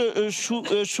আরও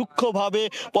সূক্ষ্মভাবে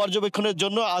পর্যবেক্ষণের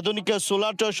জন্য আধুনিক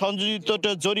সোলার সংযোজিত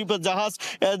জরিপ জাহাজ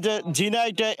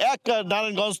ঝিনাইটে এক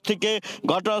নারায়ণগঞ্জ থেকে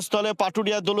ঘটনাস্থলে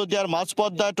পাটুরিয়া দৌলতদিয়ার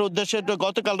মাঝপদ্মার উদ্দেশ্যে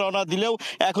গতকাল রওনা দিলেও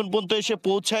এখন পর্যন্ত এসে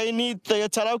পৌঁছায়নি।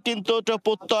 এছাড়াও কিন্তু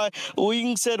প্রত্যয়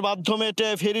উইংসের মাধ্যমে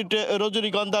ফেরিট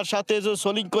রজনীগন্ধার সাথে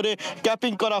সোলিং করে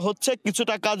ক্যাপিং করা হচ্ছে।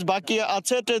 কিছুটা কাজ বাকি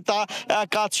আছে, তা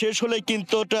কাজ শেষ হলে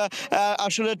কিন্তু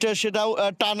আসলে সেটাও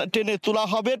টেনে তোলা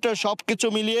হবে। সবকিছু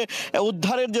মিলিয়ে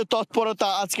উদ্ধারের যে তৎপরতা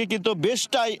আজকে কিন্তু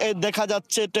বেশটাই দেখা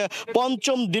যাচ্ছে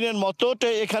পঞ্চম দিনের মতো।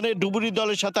 এখানে ডুবুরি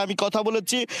দলের সাথে আমি কথা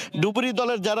বলেছি। ডুবুরি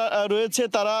দলের যারা রয়েছে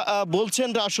তারা বলছেন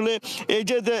আসলে এই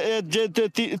যে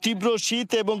তীব্র শীত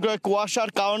এবং কুয়াশার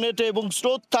কারণে এবং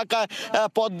স্রোত থাকা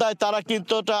পদ্মায় তারা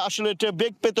কিন্তু আসলে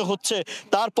বেগ পেতে হচ্ছে।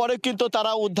 তারপরে কিন্তু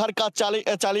তারা উদ্ধার কাজ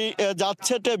চালিয়ে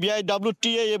যাচ্ছে।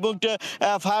 BIWTA এবং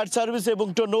ফায়ার সার্ভিস এবং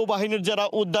নৌবাহিনীর যারা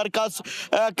উদ্ধার কাজ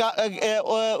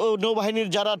নৌবাহিনীর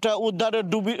যারা উদ্ধারের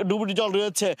ডুবুরি দল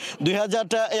রয়েছে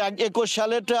 2021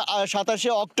 সালের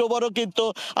 27শে অক্টোবরও কিন্তু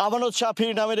আমানত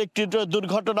শাফির নামের একটি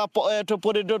দুর্ঘটনা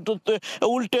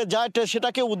উল্টে যায়।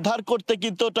 সেটাকে উদ্ধার করতে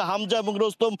কিন্তু হামজা এবং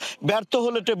রোস্তম ব্যর্থ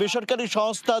হলে বেসরকারি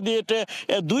সংস্থা দিয়ে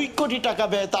 2 কোটি টাকা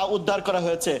ব্যয় তা উদ্ধার করা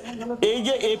হয়েছে। এই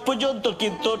যে এই পর্যন্ত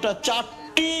কিন্তু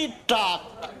 4টি ট্রাক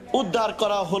উদ্ধার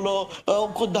করা হলো,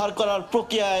 উদ্ধার করার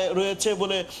প্রক্রিয়ায় রয়েছে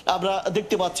বলে আমরা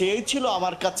দেখতে পাচ্ছি। এই ছিল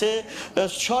আমার কাছে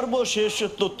সর্বশেষ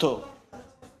তথ্য।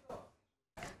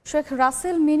 শেখ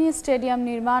রাসেল মিনি স্টেডিয়াম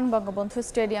নির্মাণ, বঙ্গবন্ধু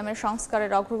স্টেডিয়ামের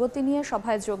সংস্কারের অগ্রগতি নিয়ে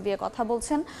সভায় যোগ দিয়ে কথা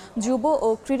বলছেন যুব ও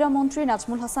ক্রীড়া মন্ত্রী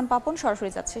নাজমুল হাসান পাপন।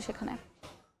 সরাসরি যাচ্ছে সেখানে।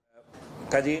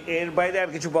 কাজে এর বাইরে আর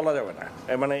কিছু বলা যাবে না,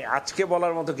 মানে আজকে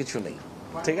বলার মতো কিছু নেই।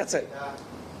 ঠিক আছে,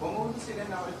 বঙ্গবন্ধু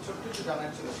স্টেডিয়ামে আমার ছোট্ট একটু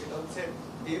জানার ছিল, সেটা হচ্ছে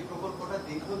এই প্রকল্পটা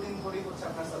দীর্ঘদিন ধরেই হচ্ছে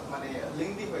আপনার মানে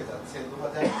লেংদি হয়ে যাচ্ছে।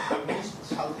 2019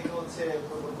 সাল থেকে হচ্ছে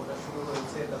প্রকল্পটা শুরু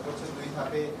হয়েছে, তারপর হচ্ছে 2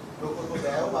 ধাপে প্রকল্প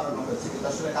ব্যয়ও বাড়ানো হয়েছে, কিন্তু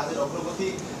আসলে কাজের অগ্রগতি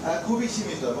খুবই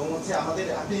সীমিত। এবং হচ্ছে আমাদের,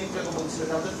 আপনি একটু বলছিলেন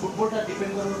আমাদের ফুটবলটা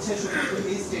ডিপেন্ড করে হচ্ছে শুধুমাত্র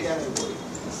এই স্টেডিয়ামের উপরে।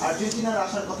 আর্জেন্টিনার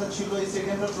আসার কথা ছিল, এই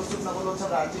স্টেডিয়ামটা প্রস্তুত না করলে হচ্ছে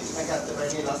আমরা আর্জেন্টিনাকে আসতে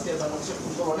পারিনি। লাস্ট ইয়ার বাংলাদেশের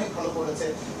ফুটবল অনেক ভালো করেছে,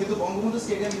 কিন্তু বঙ্গবন্ধু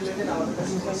স্টেডিয়াম রিলেটেড আমাদের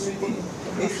কাছে স্মৃতি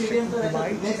এই স্টেডিয়ামটার একটা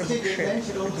নেক্সট যে ডেডলাইন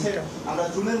সেটা হচ্ছে আমরা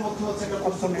জুনের মধ্যে হচ্ছে একটা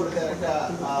প্রস্তুত করে দেওয়ার একটা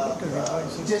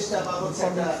চেষ্টা বা হচ্ছে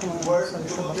একটা ওয়ার্ল্ড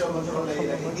যুব ক্রীড়া মন্ত্রণালয়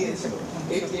এটাকে দিয়েছিল।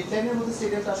 এই ডেডলাইনের মধ্যে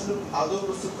স্টেডিয়ামটা আসলে আদৌ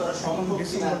প্রস্তুত করা সম্ভব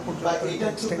কিনা বা এটা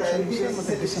একটু প্রায়োরিটি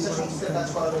বেসিসে দেশের সংস্থার কাজ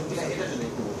করা হবে কিনা এটা যদি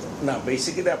একটু না,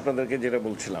 বেসিক্যালি আপনাদেরকে যেটা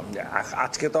বলছিলাম যে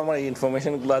আজকে তো আমার এই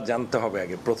ইনফরমেশনগুলো জানতে হবে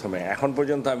আগে প্রথমে। এখন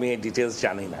পর্যন্ত আমি এই ডিটেলস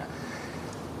জানি না,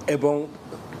 এবং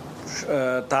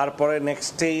তারপরে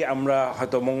নেক্সটেই আমরা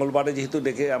হয়তো মঙ্গলবারে যেহেতু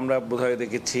আমরা বোধহয়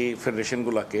দেখেছি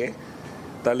ফেডারেশনগুলোকে,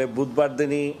 তাহলে বুধবার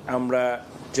দিনই আমরা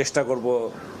চেষ্টা করব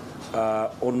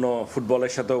অন্য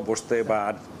ফুটবলের সাথেও বসতে বা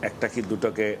একটা কি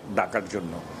দুটোকে ডাকার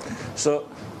জন্য। সো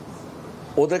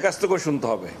ওদের কাছ থেকেও শুনতে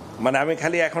হবে, মানে আমি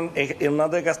খালি এখন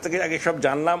ওনাদের কাছ থেকে আগে সব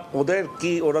জানলাম, ওদের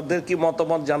কি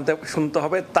মতামত শুনতে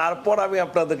হবে, তারপর আমি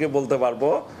আপনাদেরকে বলতে পারবো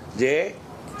যে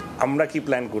আমরা কি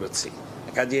প্ল্যান করেছি।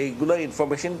 কাজে এইগুলো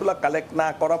ইনফরমেশনগুলো কালেক্ট না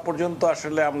করা পর্যন্ত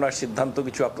আসলে আমরা সিদ্ধান্ত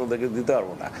কিছু আপনাদেরকে দিতে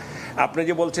পারবো না। আপনি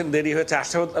যে বলছেন দেরি হয়েছে,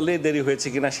 আসলে দেরি হয়েছে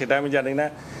কিনা সেটা আমি জানি না।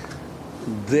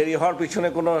 দেরি হওয়ার পিছনে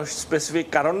কোনো স্পেসিফিক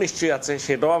কারণ নিশ্চয়ই আছে,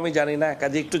 সেটাও আমি জানি না।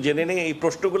 কাজে একটু জেনে নিই, এই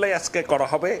প্রশ্নগুলোই আজকে করা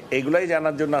হবে, এইগুলাই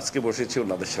জানার জন্য আজকে বসেছি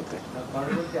ওনাদের সাথে।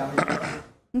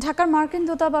 ঢাকার মার্কিন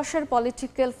দূতাবাসের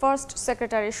পলিটিক্যাল ফার্স্ট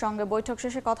সেক্রেটারির সঙ্গে বৈঠক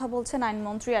শেষে কথা বলছেন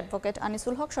আইনমন্ত্রী অ্যাডভোকেট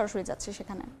আনিসুল হক। সরাসরি যাচ্ছে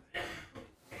সেখানে।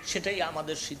 সেটাই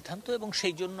আমাদের সিদ্ধান্ত এবং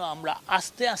সেই জন্য আমরা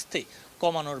আস্তে আস্তে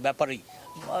কমানোর ব্যাপারেই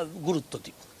গুরুত্ব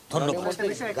দিব। ধন্যবাদ।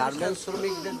 গার্মেন্টস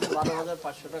শ্রমিকদের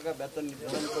 12,500 টাকা বেতন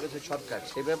নির্ধারণ করেছে সরকার,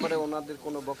 সেই ব্যাপারে ওনাদের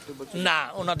কোনো বক্তব্য ছিল না?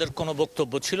 ওনাদের কোনো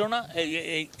বক্তব্য ছিল না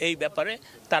এই ব্যাপারে,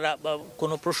 তারা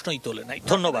কোনো প্রশ্নই তোলে নাই।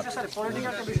 ধন্যবাদ।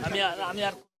 আমি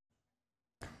আর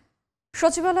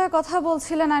সচিবালয়ে কথা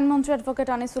বলছিলেন আইনমন্ত্রী অ্যাডভোকেট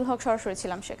আনিসুল হক। সরাসরি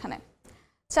ছিলাম সেখানে।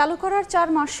 চালু করার 4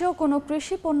 মাসেও কোনো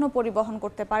কৃষি পণ্য পরিবহন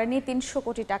করতে পারেনি 300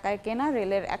 কোটি টাকায় কেনা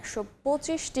রেলের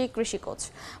 125টি কৃষি কোচ।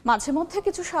 মাঝে মধ্যে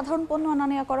কিছু সাধারণ পণ্য আনা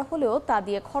নেওয়া করা হলেও তা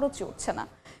দিয়ে খরচই উঠছে না।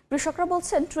 কৃষকরা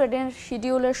বলছেন ট্রেনের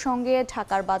শিডিউলের সঙ্গে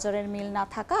ঢাকার বাজারের মিল না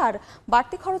থাকা আর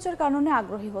বাড়তি খরচের কারণে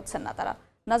আগ্রহী হচ্ছেন না তারা।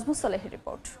 নাজমুস সালেহের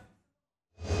রিপোর্ট।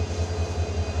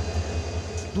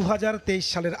 2023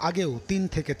 সালের আগেও 3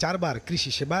 থেকে 4 বার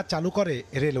কৃষি সেবা চালু করে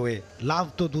রেলওয়ে। লাভ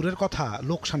তো দূরের কথা,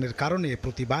 লোকসানের কারণে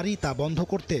প্রতিবারই তা বন্ধ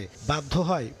করতে বাধ্য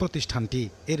হয় প্রতিষ্ঠানটি।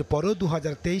 এরপরও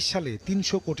 2023 সালে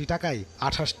 300 কোটি টাকায়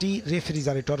 28টি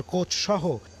রেফ্রিজারেটর কোচ সহ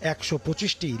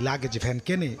 125টি লাগেজ ভ্যান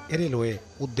কেনে রেলওয়ে।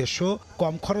 উদ্দেশ্য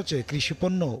কম খরচে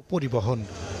কৃষিপণ্য পরিবহন।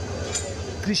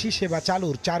 কৃষি সেবা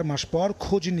চালুর 4 মাস পর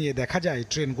খোঁজ নিয়ে দেখা যায়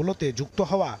ট্রেনগুলোতে যুক্ত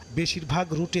হওয়া বেশিরভাগ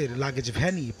রুটের লাগেজ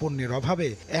ভ্যানই পণ্যের অভাবে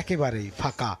একেবারেই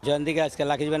ফাঁকা। জয়ন দিকে আজকে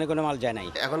লাগেজ ভ্যানে কোনো মাল যায় নাই,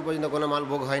 এখন পর্যন্ত কোনো মাল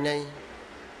ভোগ হয় নাই।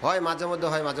 হয় মাঝে মধ্যে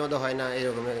হয়, মাঝে মধ্যে হয় না,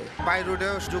 এইরকমের। বাই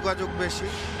রুটেও যোগাযোগ বেশি,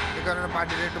 এ কারণে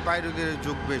পার্টির একটু বাই রুটের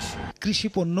যুগ বেশি। কৃষি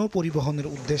পণ্য পরিবহনের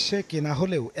উদ্দেশ্যে কেনা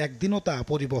হলেও একদিনও তা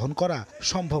পরিবহন করা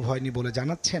সম্ভব হয়নি বলে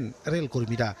জানাচ্ছেন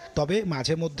রেলকর্মীরা। তবে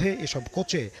মাঝে মধ্যে এসব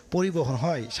কোচে পরিবহন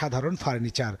হয় সাধারণ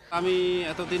ফার্নিচার। আমি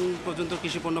এতদিন পর্যন্ত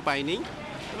কৃষি পণ্য পাইনি,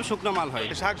 তবে শুকনো মাল হয়,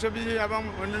 শাকসবজি এবং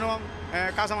অন্যান্য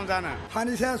কাঁচামাল যায় না।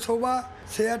 ফার্নিচার, সোফা,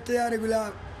 চেয়ার টেয়ার এগুলা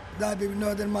বিভিন্ন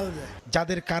মাল যায়।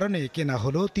 যাদের কারণে কেনা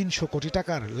হলো 300 কোটি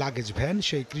টাকার লাগেজ ভ্যান,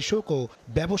 সেই কৃষক ও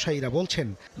ব্যবসায়ীরা বলছেন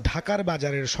ঢাকার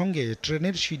বাজারের সঙ্গে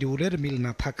ট্রেনের শিডিউলের মিল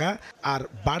না থাকা আর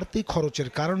বাড়তি খরচের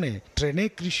কারণে ট্রেনে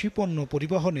কৃষি পণ্য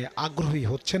পরিবহনে আগ্রহী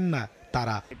হচ্ছেন না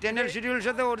তারা। ট্রেনের শিডিউলের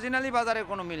সাথে অরিজিনালি বাজারে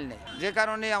কোনো মিল নেই, যে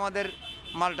কারণে আমাদের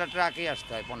মালটা ট্রাকে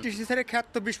আসতে হয়। ক্ষেত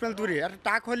তো 20 মাইল দূরে, আর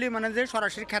ট্রাক হলে মানে যে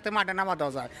সরাসরি খেতে মাঠে নামা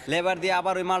দেওয়া যায়। লেবার দিয়ে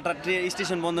আবার ওই মালটা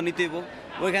স্টেশন বন্ধ নিতে হইব,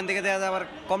 ওইখান থেকে দেখা যায় আবার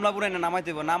কমলাপুরে নামাইতে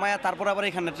হইব, নামায়া তারপর আবার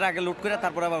এখানে ট্রাকে লোড করে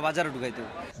তারপর আবার বাজারে ঢুকাইতে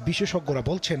হইব। বিশেষজ্ঞরা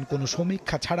বলছেন কোনো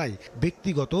সমীক্ষা ছাড়াই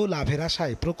ব্যক্তিগত লাভের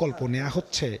আশায় প্রকল্প নেওয়া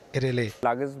হচ্ছে রেলে।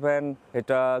 লাগেজ ভ্যান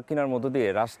এটা কেনার মধ্য দিয়ে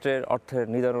রাষ্ট্রের অর্থের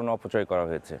নিদারুণ অপচয় করা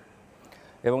হয়েছে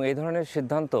এবং এই ধরনের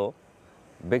সিদ্ধান্ত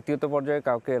ব্যক্তিগত পর্যায়ে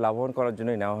কাউকে লাভবান করার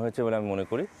জন্যই নেওয়া হয়েছে বলে আমি মনে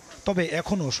করি। তবে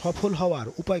এখনো সফল হওয়ার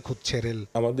উপায় খুঁজছে রেল।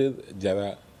 আমাদের যারা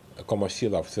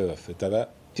কমার্শিয়াল অফিসার আছে তারা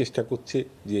চেষ্টা করছে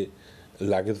যে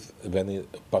লাগেজ ভ্যানের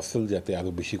পার্সেল যাতে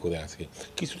আরও বেশি করে আসে,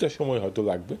 কিছুটা সময় হয়তো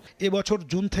লাগবে। এবছর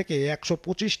জুন থেকে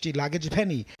 125টি লাগেজ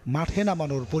ভ্যানই মাঠে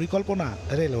নামানোর পরিকল্পনা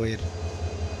রেলওয়ের।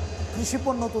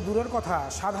 কৃষিপণ্য তো দূরের কথা,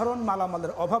 সাধারণ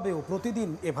মালামালের অভাবেও প্রতিদিন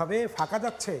এভাবে ফাঁকা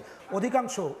যাচ্ছে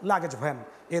অধিকাংশ লাগেজ ভ্যান।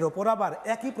 এর ওপর আবার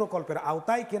একই প্রকল্পের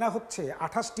আওতায় কেনা হচ্ছে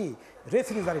 28টি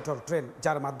রেফ্রিজারেটর ট্রেন,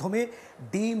 যার মাধ্যমে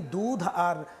ডিম, দুধ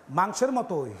আর মাংসের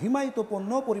মতো হিমায়িত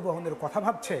পণ্য পরিবহনের কথা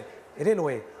ভাবছে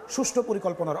রেলওয়ে। সুষ্ঠু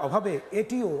পরিকল্পনার অভাবে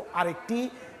এটিও আরেকটি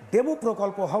ডেমো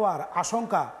প্রকল্প হওয়ার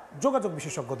আশঙ্কা যোগাযোগ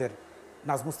বিশেষজ্ঞদের।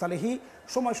 নাজমুস তালেহি,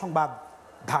 সময় সংবাদ,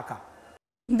 ঢাকা।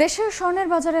 দেশের স্বর্ণের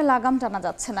বাজারে লাগাম টানা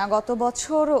যাচ্ছে না। গত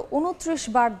বছর 29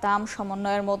 বার দাম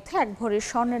সমন্বয়ের মধ্যে এক ভরি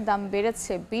স্বর্ণের দাম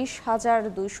বেড়েছে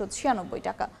 20,296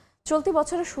 টাকা। চলতি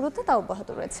বছরের শুরুতে তা অব্যাহত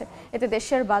রয়েছে। এতে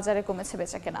দেশের বাজারে কমেছে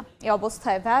বেচাকেনা। এই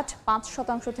অবস্থায় ভ্যাট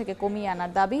 5% থেকে কমিয়ে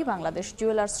আনার দাবি বাংলাদেশ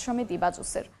জুয়েলার্স সমিতি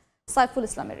বাজুসের। সাইফুল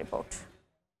ইসলামের রিপোর্ট।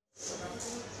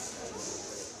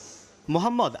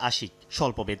 মোহাম্মদ আশিক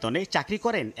স্বল্প বেতনে চাকরি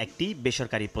করেন একটি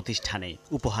বেসরকারি প্রতিষ্ঠানে।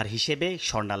 উপহার হিসেবে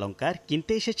স্বর্ণালংকার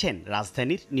কিনতে এসেছেন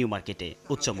রাজধানীর নিউ মার্কেটে।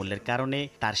 উচ্চ মূল্যের কারণে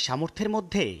তার সামর্থ্যের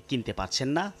মধ্যে কিনতে পারছেন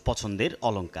না পছন্দের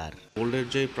অলংকার। গোল্ডের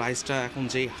যে প্রাইসটা এখন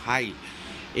যেই হাই,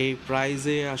 এই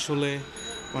প্রাইসে আসলে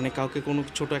মানে কাউকে কোনো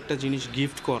ছোট একটা জিনিস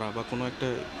গিফট করা বা কোনো একটা,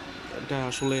 এটা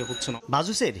আসলে হচ্ছে না।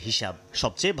 বাজুসের হিসাব,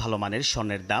 সবচেয়ে ভালো মানের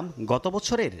স্বর্ণের দাম গত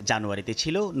বছরের জানুয়ারিতে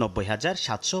ছিল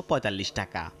 90,745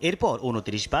 টাকা। এরপর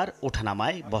 29 বার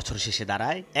ওঠানামায় বছর শেষে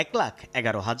দাঁড়ায়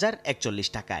 1,11,041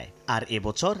 টাকায়। আর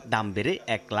এবছর দাম বেড়ে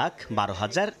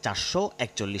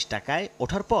 1,12,441 টাকায়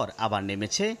ওঠার পর আবার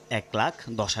নেমেছে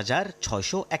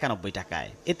 1,10,691 টাকায়।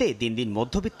 এতে দিন দিন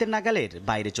মধ্যবিত্তের নাগালের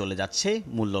বাইরে চলে যাচ্ছে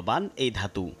মূল্যবান এই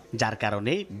ধাতু, যার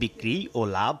কারণে বিক্রি ও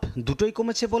লাভ দুটোই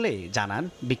কমেছে বলে জানান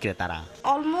বিক্রেতা।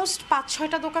 অলমোস্ট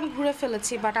 5-6টা দোকান ঘুরে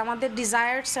ফেলেছি, বাট আমাদের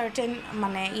ডিজায়ার্ড সার্টেন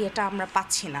মানে ইয়েটা আমরা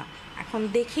পাচ্ছি না। এখন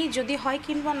দেখি যদি হয়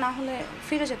কিনবো, না হলে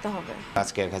ফিরে যেতে হবে।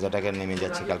 আজকে 1,000 টাকা নেমে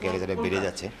যাচ্ছে, কালকে 1,000 টাকা বেড়ে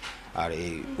যাচ্ছে। আর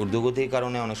এই ঊর্ধ্বগতির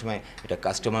কারণে অনেক সময় এটা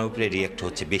কাস্টমার উপরে রিঅ্যাক্ট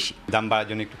হচ্ছে বেশি। দাম বাড়ার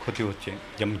জন্য একটু ক্ষতি হচ্ছে,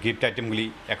 যেমন গিফট আইটেমগুলি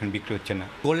এখন বিক্রি হচ্ছে না।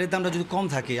 গোল্ডের দামটা যদি কম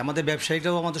থাকে আমাদের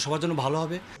ব্যবসায়ীরাও আমাদের সবার জন্য ভালো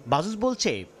হবে। বাজুস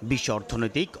বলছে বিশ্ব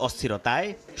অর্থনৈতিক অস্থিরতায়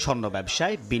স্বর্ণ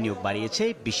ব্যবসায় বিনিয়োগ বাড়িয়েছে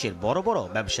বিশ্বের বড় বড়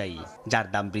ব্যবসায়ী, যার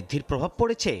দাম বৃদ্ধির প্রভাব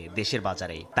পড়েছে দেশের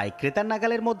বাজারে। তাই ক্রেতার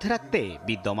নাগালের মধ্যে রাখতে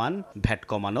বিদ্যমান ভ্যাট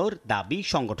কমানোর দাবি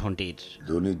সংগঠনটির।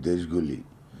 ধনী দেশগুলি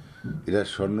এরা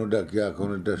স্বর্ণটাকে এখন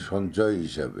একটা সঞ্চয়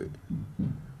হিসাবে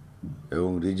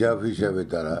এবং রিজার্ভ হিসাবে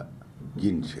তারা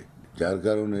কিনছে, যার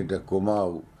কারণে এটা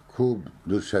কমাও খুব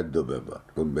দুঃসাধ্য ব্যাপার।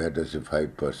 কোন ভ্যাট আছে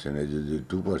 5%, যদি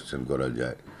 2% করা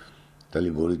যায় তাহলে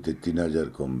ভরিতে 3,000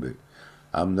 কমবে।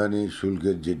 আমদানি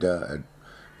শুল্কের যেটা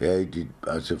এআইটি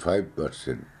আছে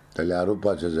 5%, তাহলে আরও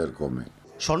 5,000 কমে।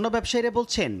 স্বর্ণ ব্যবসায়ীরা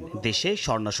বলছেন দেশে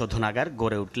স্বর্ণ শোধনাগার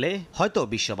গড়ে উঠলে হয়তো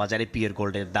বিশ্ববাজারে পিওর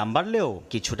গোল্ডের দাম বাড়লেও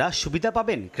কিছুটা সুবিধা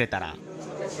পাবেন ক্রেতারা।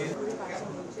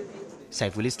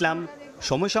 সাইফুল ইসলাম,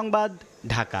 সময় সংবাদ,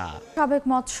 ঢাকা। সাবেক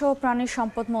মৎস্য প্রাণী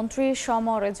সম্পদ মন্ত্রী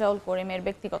সমর রেজাউল করিমের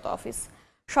ব্যক্তিগত অফিস।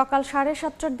 সকাল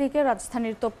 7:30টার দিকে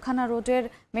রাজধানীর তোপখানা রোডের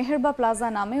মেহেরবা প্লাজা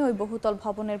নামে ওই বহুতল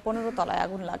ভবনের 15 তলায়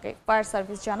আগুন লাগে। ফায়ার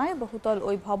সার্ভিস জানায় বহুতল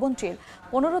ওই ভবনটির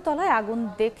 15 তলায় আগুন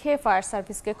দেখে ফায়ার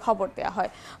সার্ভিসকে খবর দেওয়া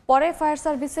হয়। পরে ফায়ার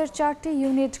সার্ভিসের 4টি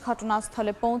ইউনিট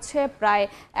ঘটনাস্থলে পৌঁছে প্রায়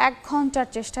 1 ঘন্টার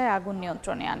চেষ্টায় আগুন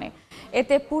নিয়ন্ত্রণে আনে।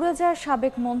 এতে পুড়ে যায়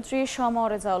সাবেক মন্ত্রী সমর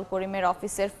রেজাউল করিমের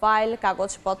অফিসের ফাইল,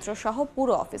 কাগজপত্র সহ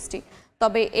পুরো অফিসটি।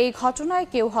 তবে এই ঘটনায়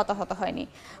কেউ হতাহত হয়নি।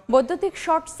 বৈদ্যুতিক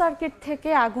শর্ট সার্কিট থেকে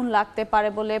আগুন লাগতে পারে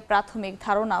বলে প্রাথমিক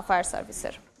ধারণা ফায়ার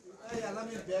সার্ভিসের।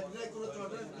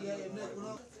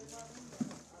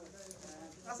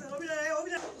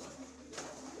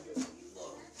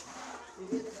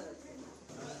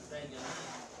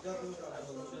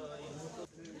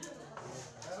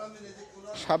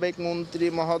 সাবেক মন্ত্রী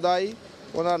মহোদয়,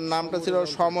 ওনার নামটা ছিল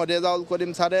সমর রেজাউল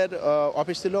করিম স্যারের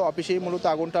অফিস ছিল। অফিসেই মূলত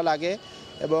আগুনটা লাগে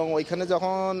এবং ওইখানে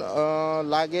যখন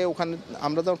লাগে, ওখানে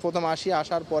আমরা যখন প্রথম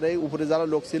আসার পরেই উপরে যারা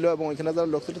লোক ছিল এবং ওইখানে যারা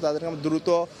লোক ছিল তাদেরকে আমরা দ্রুত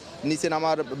নিচে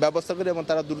নামার ব্যবস্থা করি এবং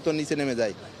তারা দ্রুত নিচে নেমে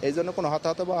যায়। এই জন্য কোনো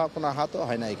হতাহত বা কোনো আহত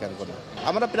হয় না এখানে কোনো।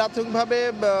 আমরা প্রাথমিকভাবে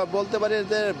বলতে পারি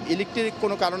যে ইলেকট্রিক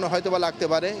কোনো কারণে হয়তো বা লাগতে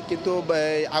পারে, কিন্তু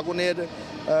আগুনের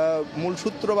মূল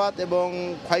সূত্রপাত এবং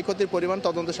ক্ষয়ক্ষতির পরিমাণ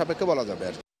তদন্ত সাপেক্ষে বলা যাবে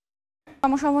আর।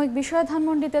 সমসাময়িক বিষয়ে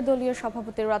ধানমন্ডিতে দলীয়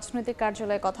সভাপতির রাজনৈতিক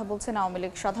কার্যালয়ে কথা বলছেন আওয়ামী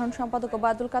লীগ সাধারণ সম্পাদক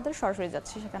ওবায়দুল কাদের। সরাসরি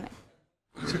যাচ্ছে সেখানে।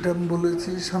 সেটা আমি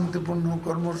বলেছি, শান্তিপূর্ণ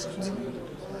কর্মসূচি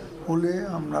হলে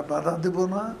আমরা বাধা দেব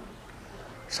না।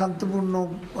 শান্তিপূর্ণ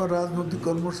রাজনৈতিক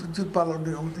কর্মসূচি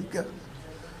পালনের অধিকার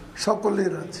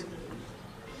সকলের আছে।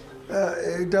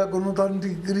 এটা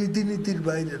গণতান্ত্রিক রীতিনীতির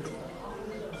বাইরে নয়,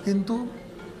 কিন্তু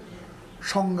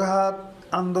সংঘাত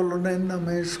আন্দোলনের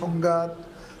নামে, সংঘাত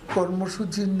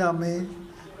কর্মসূচির নামে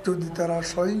যদি তারা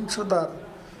সহিংসতার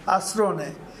আশ্রয়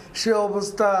নেয়, সে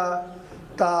অবস্থা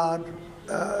তার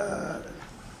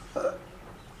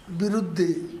বিরুদ্ধে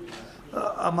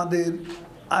আমাদের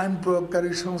আইন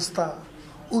প্রয়োগকারী সংস্থা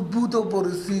উদ্ভূত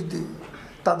পরিস্থিতিতে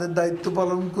তাদের দায়িত্ব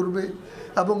পালন করবে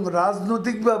এবং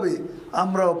রাজনৈতিকভাবে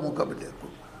আমরাও মোকাবিলা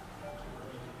করব।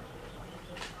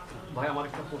 ভাই, আমার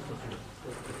একটা প্রশ্ন ছিল।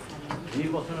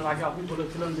 নির্বাচনের আগে আপনি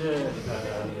বলেছিলেন যে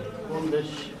কোন দেশ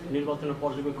নির্বাচনের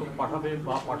পর্যবেক্ষক পাঠাবে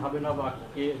বা পাঠাবে না, বা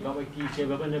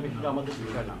কেভাবে নেবে সেটা আমাদের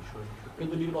বিষয় না,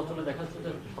 কিন্তু নির্বাচনে দেখা যাচ্ছে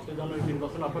যে 7 জানুয়ারি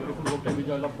নির্বাচনে আপনার বিপুল ভোটে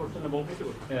বিজয় লাভ করছেন এবং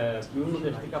বিভিন্ন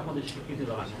দেশ থেকে আপনাদের স্বীকৃতি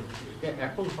জানাচ্ছেন।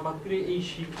 এখন হঠাৎ করে এই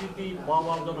স্বীকৃতি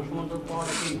পাওয়া, জনসমর্থন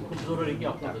পাওয়াটা কি খুব জরুরি কি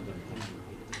আপনাদের জন্য?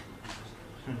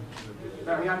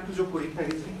 আমি আরেকটু যোগ করি।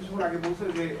 কিছুক্ষণ আগে বলছেন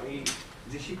যে এই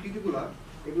যে স্বীকৃতিগুলা,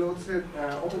 এগুলো হচ্ছে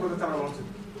অপপ্রচার চালানো হচ্ছে।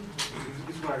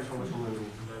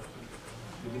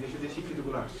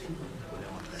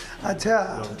 আচ্ছা,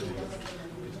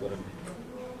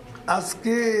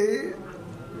 আজকে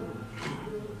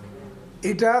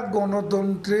এটা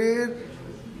গণতন্ত্রের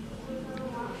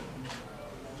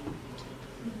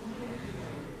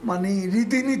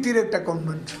রীতিনীতির একটা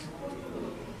কনভেনশন।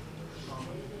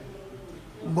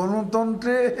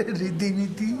 গণতন্ত্রের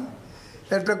রীতিনীতি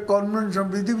একটা কনভেনশন।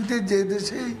 পৃথিবীতে যে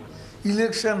দেশে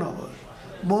ইলেকশন হয়,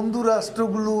 বন্ধু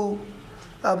রাষ্ট্রগুলো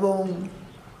এবং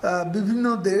বিভিন্ন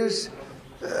দেশ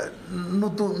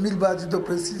নতুন নির্বাচিত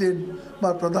প্রেসিডেন্ট বা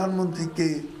প্রধানমন্ত্রীকে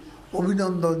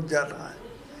অভিনন্দন জানায়।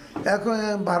 এখন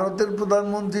ভারতের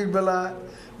প্রধানমন্ত্রীর বেলা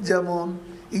যেমন,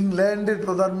 ইংল্যান্ডের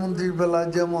প্রধানমন্ত্রীর বেলা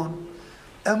যেমন,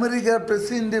 আমেরিকার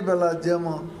প্রেসিডেন্টের বেলা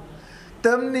যেমন,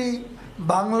 তেমনি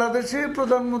বাংলাদেশের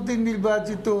প্রধানমন্ত্রী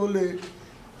নির্বাচিত হলে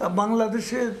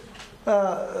বাংলাদেশের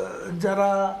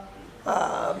যারা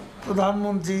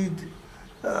প্রধানমন্ত্রীর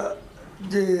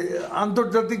যে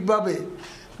আন্তর্জাতিকভাবে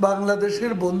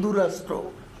বাংলাদেশের বন্ধু রাষ্ট্র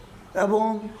এবং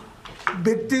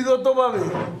ব্যক্তিগতভাবে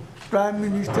প্রাইম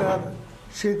মিনিস্টার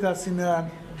শেখ হাসিনার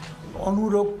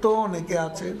অনুরক্ত অনেকে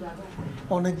আছেন,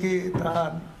 অনেকে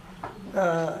তার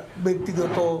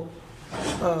ব্যক্তিগত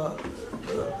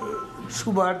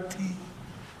শুভার্থী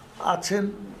আছেন,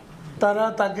 তারা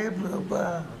তাকে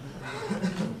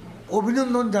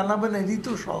অভিনন্দন জানাবেন, এরই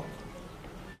তো সব।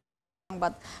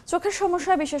 চোখের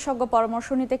সমস্যায় বিশেষজ্ঞ পরামর্শ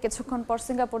নিতে কিছুক্ষণ পর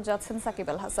সিঙ্গাপুর যাচ্ছেন সাকিব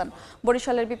আল হাসান।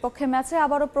 বরিশালের বিপক্ষে ম্যাচে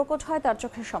আবারও প্রকট হয় তার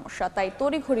চোখের সমস্যা, তাই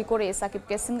তড়িঘড়ি করে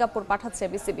সাকিবকে সিঙ্গাপুর পাঠাচ্ছে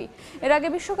বিসিবি। এর আগে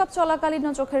বিশ্বকাপ চলাকালীন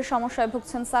চোখের সমস্যায়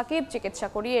ভুগছেন সাকিব, চিকিৎসা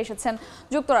করিয়ে এসেছেন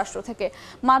যুক্তরাষ্ট্র থেকে।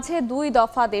 মাঝে 2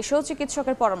 দফা দেশেও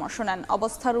চিকিৎসকের পরামর্শ নেন।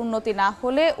 অবস্থার উন্নতি না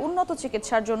হলে উন্নত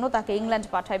চিকিৎসার জন্য তাকে ইংল্যান্ড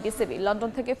পাঠায় বিসিবি।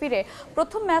 লন্ডন থেকে ফিরে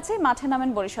প্রথম ম্যাচে মাঠে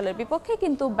নামেন বরিশালের বিপক্ষে,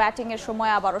 কিন্তু ব্যাটিংয়ের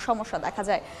সময় আবারও সমস্যা দেখা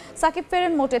যায়। সাকিব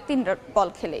ফেরেন মোটে 3 বল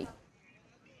খেলেই।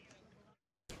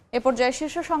 এ পর্যায়ে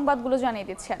শীর্ষ সংবাদগুলো জানিয়ে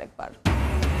দিচ্ছি আরেকবার।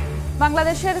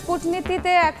 বাংলাদেশের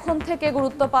কূটনীতিতে এখন থেকে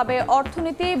গুরুত্ব পাবে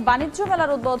অর্থনীতি। বাণিজ্য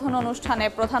মেলার উদ্বোধন অনুষ্ঠানে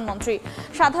প্রধানমন্ত্রী।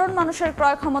 সাধারণ মানুষের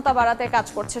ক্রয় ক্ষমতা বাড়াতে কাজ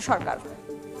করছে সরকার।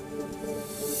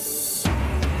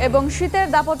 এবং শীতের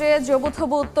দাপটে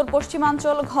জবুথবু উত্তর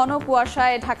পশ্চিমাঞ্চল, ঘন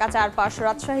কুয়াশায় ঢাকা চারপাশ।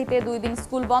 রাজশাহীতে 2 দিন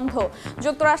স্কুল বন্ধ।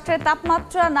 যুক্তরাষ্ট্রের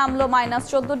তাপমাত্রা নামলো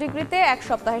 -14 ডিগ্রিতে, 1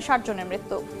 সপ্তাহে 60 জনের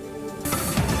মৃত্যু।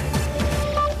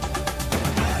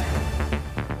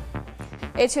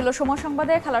 এই ছিল সময়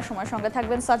সংবাদে। খেলার সময় সঙ্গে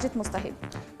থাকবেন সাজিদ মুস্তাহিদ।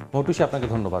 মৌটুসী, আপনাকে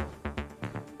ধন্যবাদ।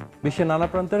 বিশ্বের নানা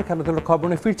প্রান্তের খেলাধুলার খবর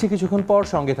নিয়ে ফিরছি কিছুক্ষণ পর।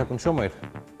 সঙ্গে থাকুন সময়ের।